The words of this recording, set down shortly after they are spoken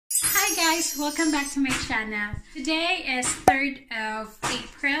guys, welcome back to my channel. Today is 3rd of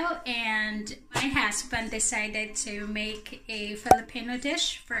April and my husband decided to make a Filipino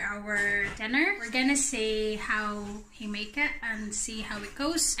dish for our dinner. We're gonna see how he make it and see how it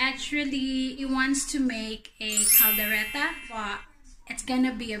goes. Actually, he wants to make a caldereta, but it's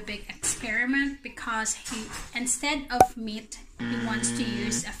gonna be a big experiment because instead of meat, he wants to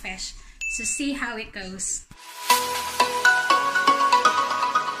use a fish. So see how it goes.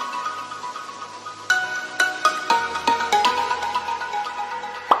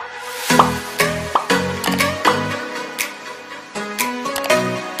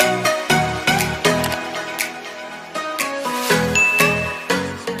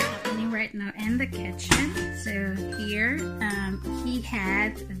 Now in the kitchen, so here he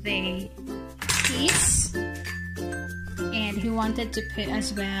had the cheese and he wanted to put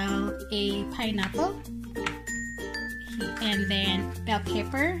as well a pineapple and then bell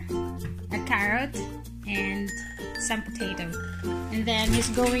pepper, a carrot and some potato, and then he's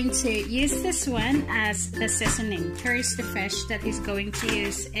going to use this one as the seasoning. Here's the fish that he's going to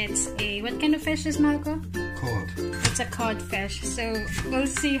use. It's a, what kind of fish is Malco? Cod. It's a cod fish, so we'll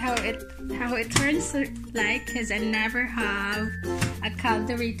see how it turns like, because I never have a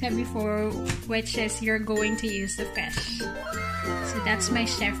caldereta before, which is you're going to use the fish. So that's my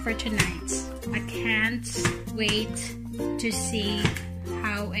chef for tonight. I can't wait to see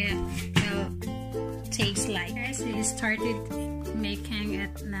how it will taste like. Okay, so he started making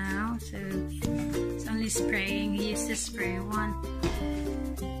it now, so it's only spraying. He used the spray one.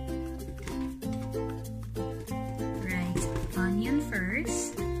 Onion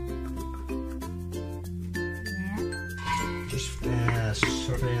first. Yeah. Just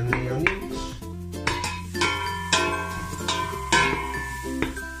sauteing the onions.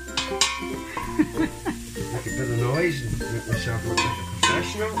 Make a bit of noise and make myself look like a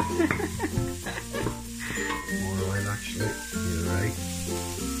professional. More oil actually, you're right.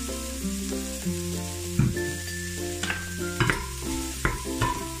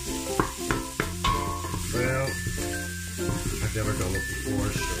 Well, I've never done it before,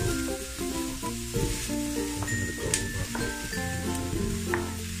 so I'll give it a go.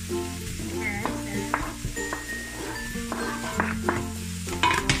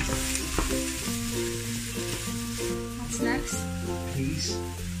 What's next? Peas.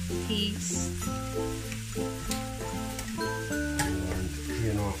 Peas. And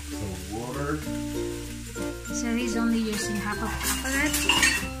clean off the water. So he's only using half of it.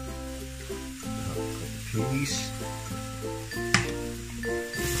 Peas.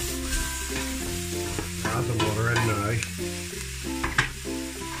 Add the water in now.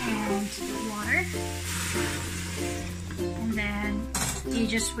 And water. And then you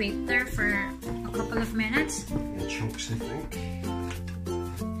just wait there for a couple of minutes. In chunks, I think.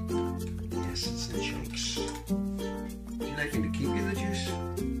 Yes, it's in chunks. Do you like me to keep you the juice?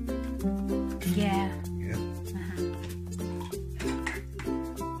 Yeah. Yeah.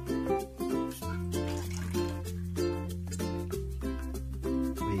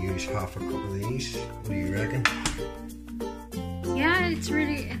 We use half a cup of these. What do you reckon? Yeah, it's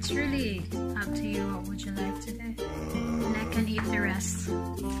really up to you. What would you like to do? And I can eat the rest.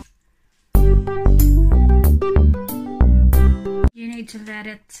 You need to let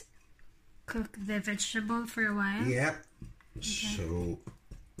it cook the vegetable for a while. Yeah. Okay. So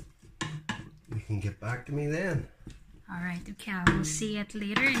you can get back to me then. Alright, okay, I will see it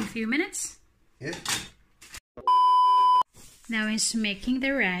later in a few minutes. Yeah. Now he's making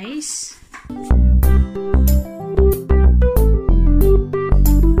the rice.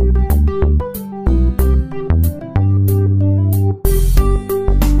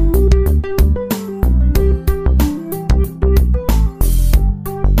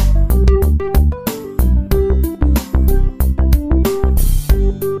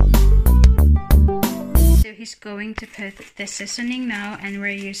 He's going to put the seasoning now, and we're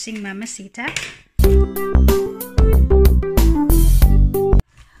using Mamacita.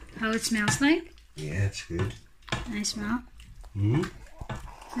 How it smells like? Yeah, it's good. Nice smell. Mm-hmm.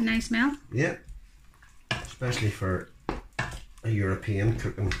 It's a nice smell. Yeah. Especially for a European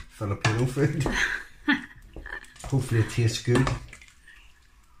cooking Filipino food. Hopefully it tastes good.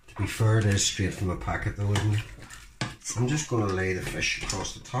 To be fair, it is straight from a packet though, isn't it? I'm just going to lay the fish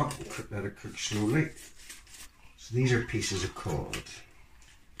across the top and let it cook slowly. So these are pieces of cod.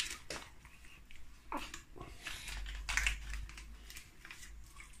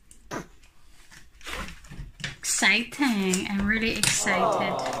 Exciting! I'm really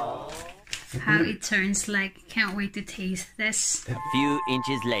excited how it turns like. Can't wait to taste this. A few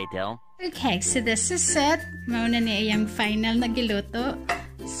inches later. Okay, so this is it. Mauna na iyang final na giluto.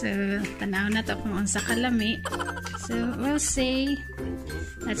 So, tanaw na to kung sa kalami. So, we'll see.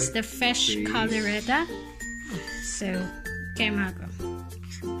 That's the fresh Caldereta. So, okay, Marco.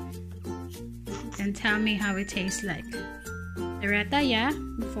 And tell me how it tastes like. Caldereta, yeah?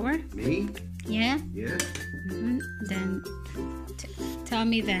 Before? Me? Yeah? Yeah. Then, tell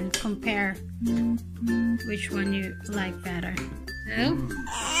me then, compare which one you like better. So,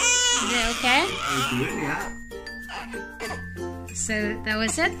 is it okay? Yeah. So that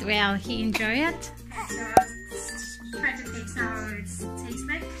was it. Well, he enjoyed it. So I'll try to taste how it tastes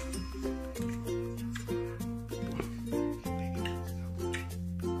like.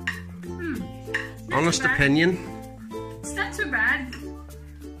 Honest opinion? It's not too bad.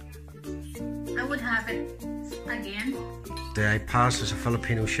 I would have it again. Do I pass as a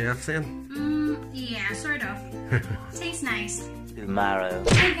Filipino chef then? Yeah, sort of. Tastes nice. Tomorrow.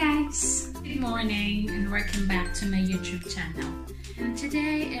 Hi guys, good morning and welcome back to my YouTube channel. And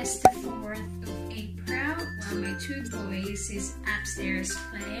today is the 4th of April. While my 2 boys is upstairs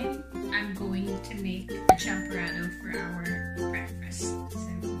playing, I'm going to make a champorado for our breakfast. So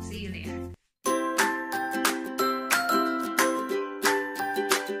see you there.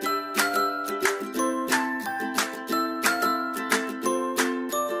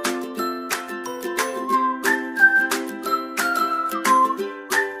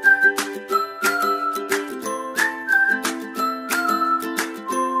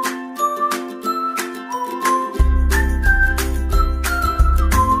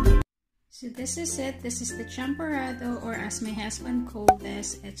 So this is it. This is the champorado, or as my husband called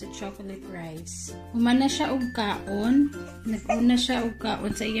this, it's a chocolate rice. Humana siya og kaon. Nag-una siya og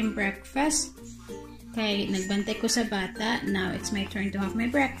kaon sa iyang breakfast. Kay nagbantay ko sa bata. Now it's my turn to have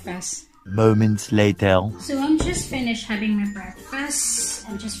my breakfast. Moments later. So I'm just finished having my breakfast.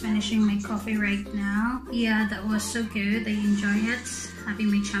 I'm just finishing my coffee right now. Yeah, that was so good. I enjoy it.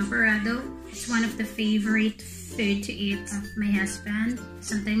 Having my champorado. It's one of the favorite food to eat of my husband.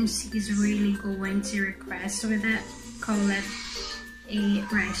 Sometimes he's really going to request with it. Call it a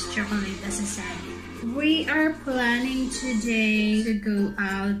rice chocolate, as I said. We are planning today to go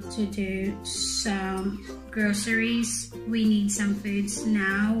out to do some groceries. We need some foods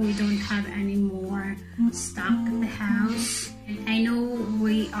now. We don't have any more stock at the house. And I know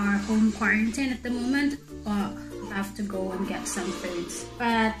we are home quarantine at the moment, but we have to go and get some foods.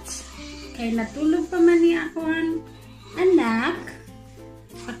 But kay natulog pa man niya akong anak,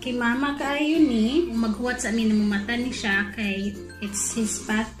 pakimama kaayo ni, maghuwat sa amin na mumata ni siya, kay it's his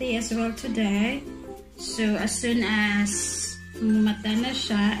birthday as well today. So as soon as mumata na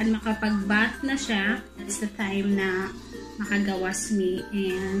siya and makapag-bath na siya, that's the time na makagawas me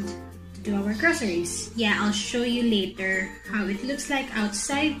and to do our groceries. Yeah, I'll show you later how it looks like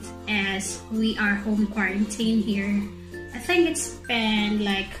outside as we are home quarantine here. I think it's been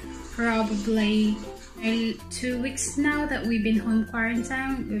like probably 2 weeks now that we've been home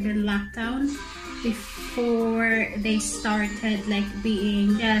quarantine. We've been locked down before they started like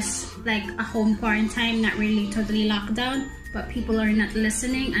being just like a home quarantine, not really totally locked down, but people are not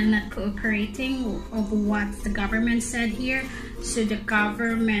listening and not cooperating of what the government said here. So the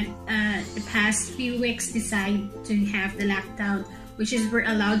government the past few weeks decided to have the lockdown, which is we're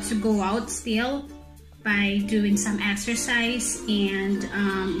allowed to go out still by doing some exercise and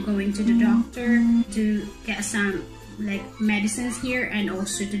going to the doctor to get some like medicines here, and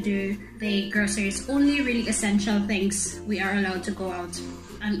also to do the groceries. Only really essential things we are allowed to go out.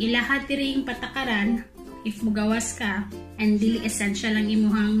 Ang ilahat diring patakaran, if mugawas ka and dili essential ang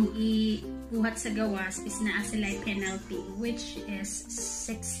imuhang ibuhat sa gawas, is naa sila penalty, which is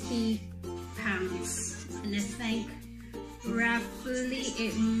 60 pounds. And I think roughly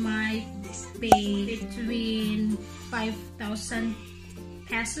it might be between 5,000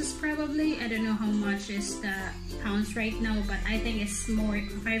 pesos probably. I don't know how much is the pounds right now, but I think it's more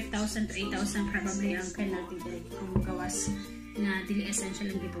 5,000 to 8,000 probably ang penalty dili kung gawas na dili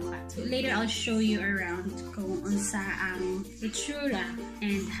essential ang gibuhat. So later I'll show you around kung unsa ang itsura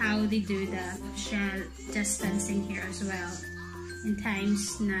and how they do the social distancing here as well in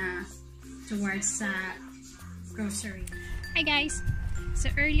times na towards grocery. Hi guys! So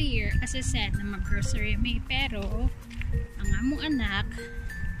earlier, as I said, na mag-grocery may, pero ang among anak,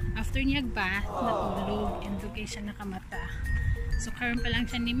 after niya bath, natulog and dugay siya nakamata. So karon pa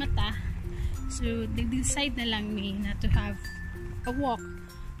lang siya ni mata. So decide na lang me na to have a walk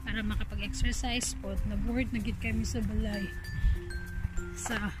para makapag-exercise po. Na-board na gid kami sa balay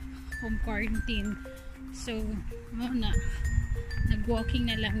sa home quarantine. So nag-walking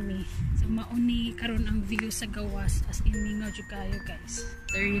na lang me. So mauni karon ang view sa gawas, as in mingaw jud kayo guys.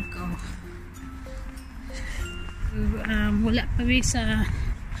 There you go. So, wala pa rin sa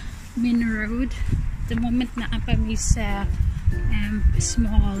main road. The moment na pa mi sa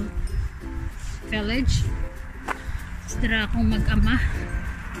small village. Dara akong mag-ama.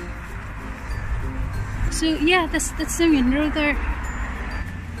 So yeah, that's the main road there.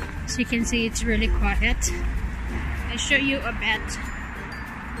 So you can see it's really quiet. I'll show you a bit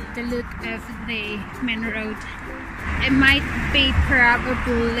the look of the main road. It might be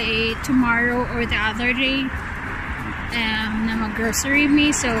probably tomorrow or the other day na mag-grocery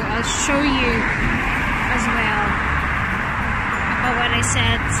me, so I'll show you as well about what I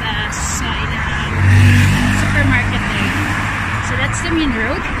said sa supermarket day. So that's the main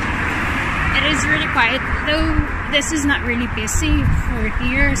road. It is really quiet, though this is not really busy for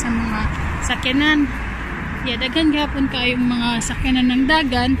here sa mga sakyanan. Yeah, dagan gapon kayong mga sakyanan ng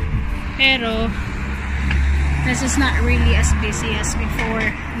dagan, pero this is not really as busy as before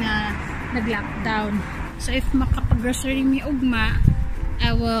na nag-lockdown. So if makapag-grocery mi ugma,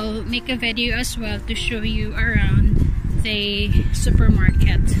 I will make a video as well to show you around the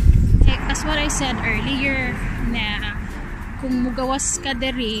supermarket. Okay, as what I said earlier, na kung mugawas ka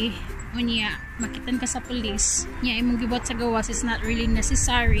diri, unya makitan ka sa police, nya imong gibot sa gawas is not really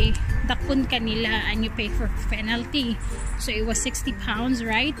necessary. Dakpon ka nila and you pay for penalty. So it was 60 pounds,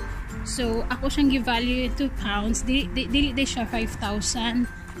 right? So ako siyang gi-value 2 pounds. Dili siya 5,000.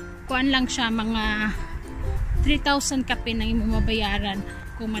 Kuan lang siya mga 3,000 kape nang imong mabayaran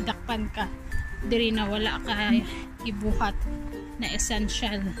kung madakpan ka diri na wala ka ibuhat na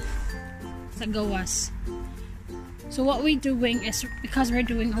essential sa gawas. So what we're doing is, because we're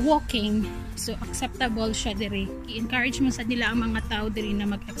doing a walking, so acceptable siya diri. I-encourage mo sa nila ang mga tao diri na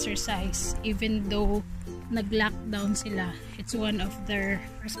mag-exercise even though nag-lockdown sila. It's one of their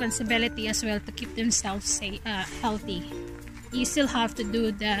responsibility as well to keep themselves healthy. You still have to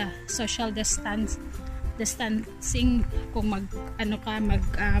do the social distancing kung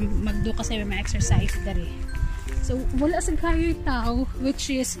magdo ka sa mga exercise diri. So wala sa kayo tao,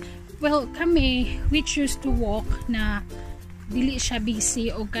 which is, well, kami, we choose to walk na dili siya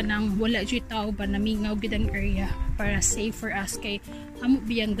busy o kanang wala jud tao ba namingaw gid ang area para safe for us, kay amo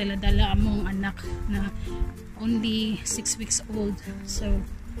biyang dala-dala among anak na only 6 weeks old, so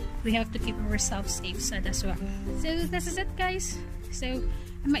we have to keep ourselves safe sad as well. So this is it, guys. So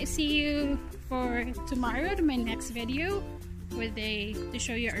I might see you for tomorrow in my next video to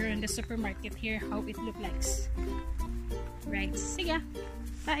show you around the supermarket here how it looks like. Right, see ya,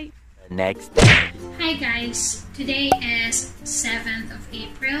 bye. Next. Hi guys, today is 7th of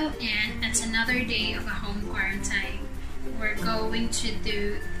April and it's another day of a home quarantine. We're going to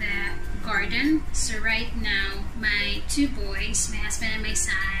do the garden. So right now my 2 boys, my husband and my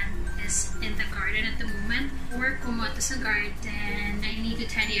son, is in the garden at the moment. We're kumoto sa garden. I need to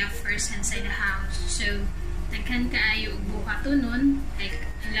tidy up first inside the house. So nagkan kaayo buhato nun, like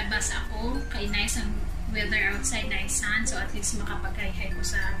labas ako kay nice ang weather outside na sun, so at least makapagkayhay ko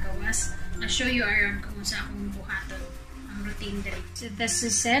sa gawas. I'll show you around kung sa akong buhaton ang routine diri. So this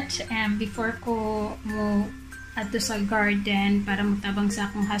is it, and before ko mo adto sa garden para mutabang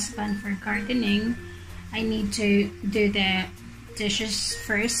sa akong husband for gardening, I need to do the dishes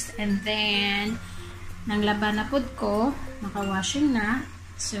first, and then nang laban na pud ko, naka-washing na,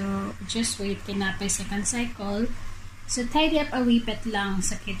 so just wait kinapay second cycle. So tidy up a wee bit lang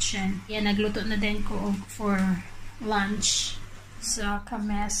sa kitchen. Yan, nagluto na din ko for lunch. So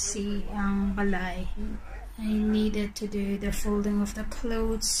ka-messy ang balay. I needed to do the folding of the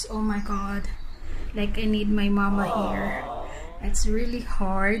clothes. Oh my god, like I need my mama here. It's really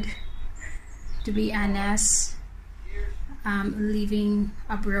hard, to be honest, living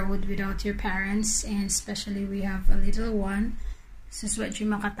abroad without your parents, and especially we have a little one. So what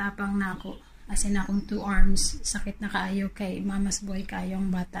yung makatapang na ako, as in akong 2 arms, sakit na kaayo kay mama's boy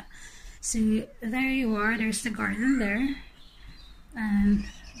kayong bata. So there you are, there's the garden there, and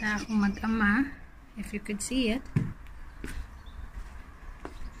akong mag-ama, if you could see it.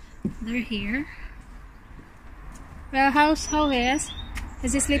 They're here. Well, how is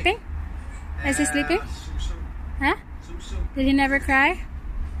he sleeping? Is he sleeping? Huh? Did he never cry?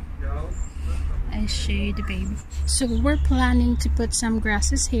 No. I show you the baby. So we're planning to put some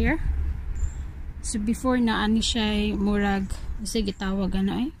grasses here. So before na ani siya murag, sige tawag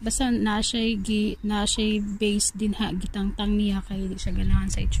ano basta na siya base din ha, gitangtang niya kay di siya ganahan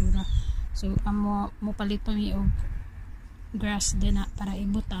sa itsura. So amo mo palito mi og grass din na para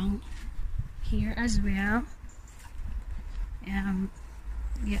ibutang here as well. Yeah,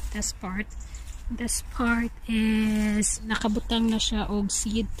 this part is nakabutang na siya og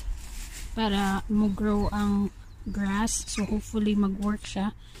seed para mo-grow ang grass, so hopefully mag-work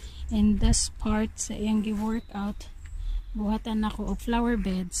siya. And this part sa iyang gi-work out, buhatan ako og flower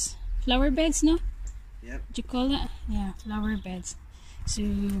beds flower beds, no? Yep. What you call that? Yeah, flower beds. So,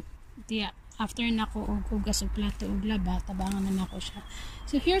 yeah, after nako og hugas og plato og laba, tabangan na nako siya.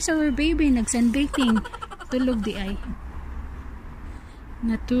 So, here's our baby, nag-sunbaking. Tulog di ay.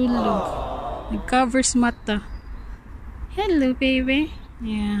 Natulog. Nag-covers mata. Hello, baby.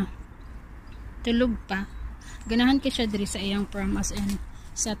 Yeah. Tulog pa. Ganahan ka siya diri sa iyang prom as in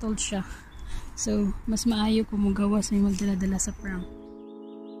settled siya. So, mas maayo kung magawas may magdala-dala sa prom.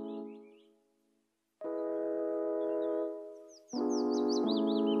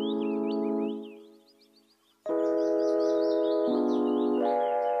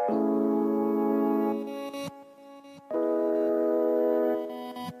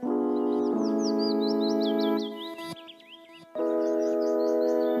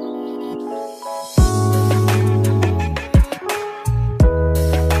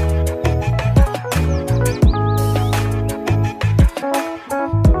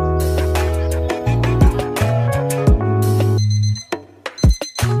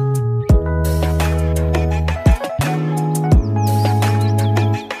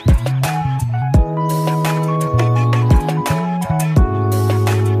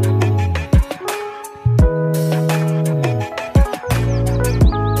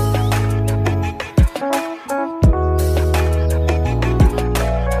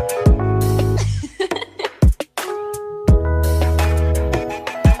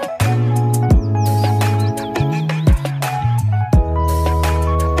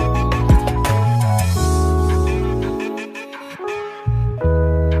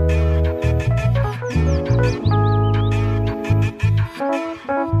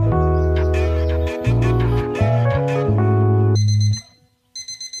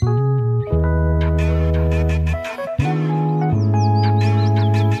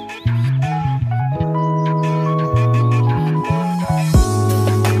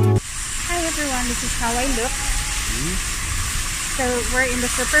 This is how I look. So we're in the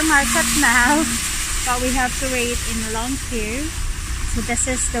supermarket now, but we have to wait in a long queue. So this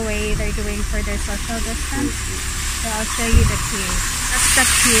is the way they're doing for their social distance. So I'll show you the queue. That's the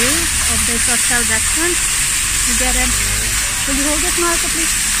queue of the social distance. To get in, will you hold this marker,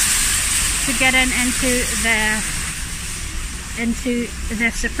 please? To get in into the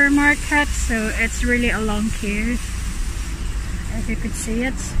supermarket. So it's really a long queue. As you could see,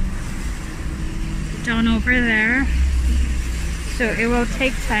 it's down over there, so it will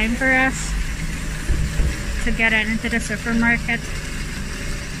take time for us to get it into the supermarket,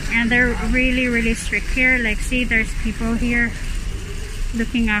 and they're really strict here. Like, see, there's people here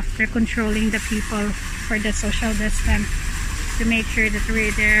looking after, controlling the people for the social distance to make sure that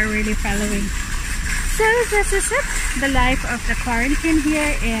they're really following. So this is it, the life of the quarantine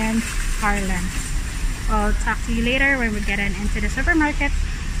here in Harlan. I'll talk to you later when we get into the supermarket.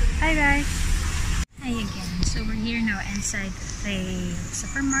 Bye guys. Hi again. So we're here now inside the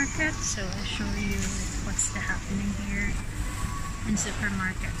supermarket. So I'll show you what's happening here in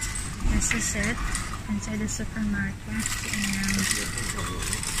supermarket. This is it inside the supermarket, and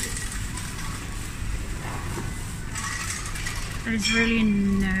there's really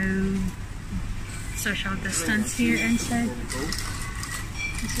no social distance here inside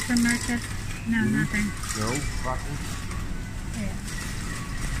the supermarket. No, nothing. No, nothing. Yeah.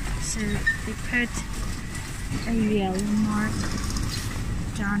 So they put a yellow mark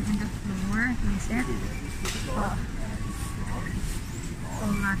down in the floor. Is it? Oh. So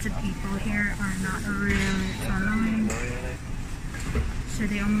lots of people here are not really following. So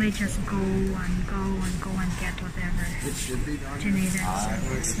they only just go and get whatever they need. So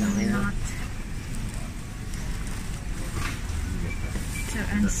it's really not. So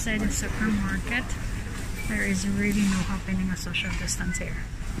inside the supermarket, there is really no happening of social distance here,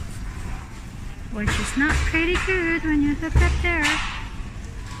 which is not pretty good when you look up there.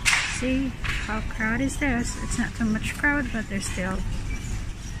 See how crowded is this? It's not too much crowd, but there's still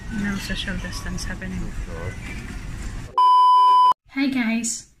no social distance happening. Hi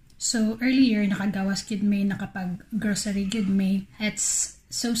guys! So earlier nakagawas gid may nakapag grocery gid may. It's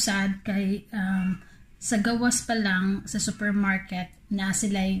so sad kay sa gawas pa lang sa supermarket na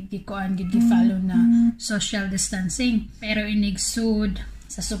sila'y gikuan gid gi-follow na social distancing, pero inigsud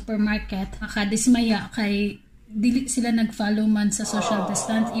sa supermarket makadismaya kay dili sila nag-follow man sa social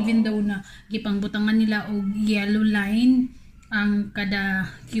distance, even though na gipangbutangan nila og yellow line ang kada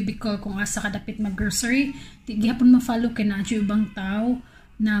cubicle kung asa kadapit mag-grocery. Di gihapon ma-follow kay na ibang tao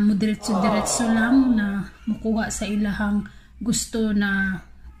na mudiretso-diretso lang na mukuha sa ilahang gusto na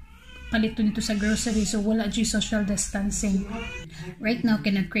palito nito sa grocery. So wala dyan social distancing. Right now,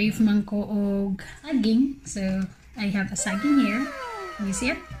 kinag-crave man ko og saging. So I have a saging here. You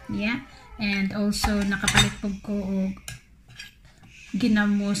see it? Yeah. And also, nakapalit po ko og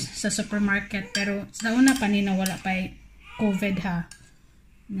ginamos sa supermarket. Pero sa una pa ni wala pa COVID ha.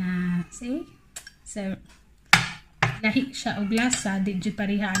 Na, see? So, lahi siya og lasa. Di dyan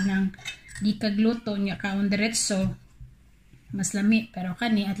pariha ng di kagluto niya kaon diretso. Mas lami. Pero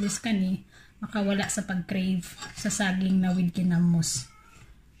kani, at least kani, makawala sa pag-crave sa saging na with ginamos.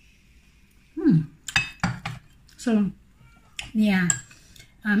 So, yeah.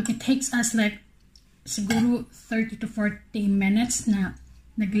 It takes us like siguro 30 to 40 minutes na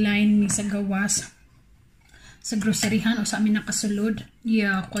nagline mi sa gawas sa groceryhan o sa amin nakasulod.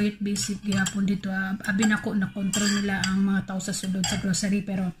 Yeah, quite basic gihapon dito. Abi na ko na control nila ang mga tao sa sulod sa grocery,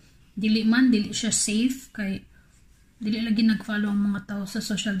 pero dili siya safe kay dili lagi nag-follow ang mga tao sa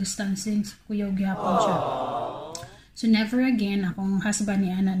social distancing. Kuyaw gihapon siya. So never again akong husband ni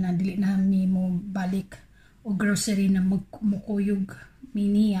ana na dili na mi mo balik o grocery na mukuyog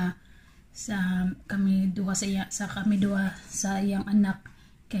miniya sa kami duha sa iyang anak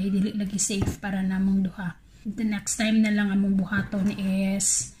kay dili lagi safe para namong duha. The next time na lang among buhaton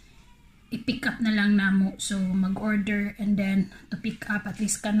is i-pick up na lang namo. So mag-order and then to pick up, at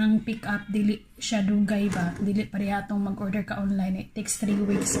least kanang pick up dili siya dugay ba, dili parehas mag-order ka online. It takes 3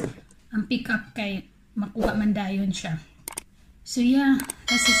 weeks ang pick up kay makuha man dayon siya. So yeah,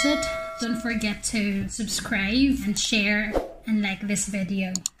 this is it. Don't forget to subscribe and share and like this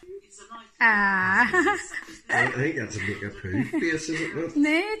video. I think that's a bit of poo face, isn't it?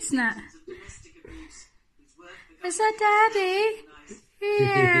 No, it's not. Is that Daddy?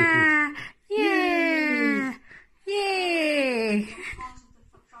 Yeah. Yeah. Yay.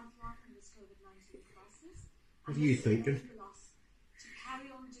 What are you thinking?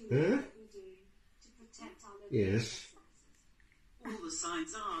 Huh? Yes. All the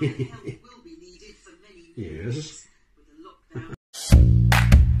signs are that help will be needed for many years. Yes. With the lockdown.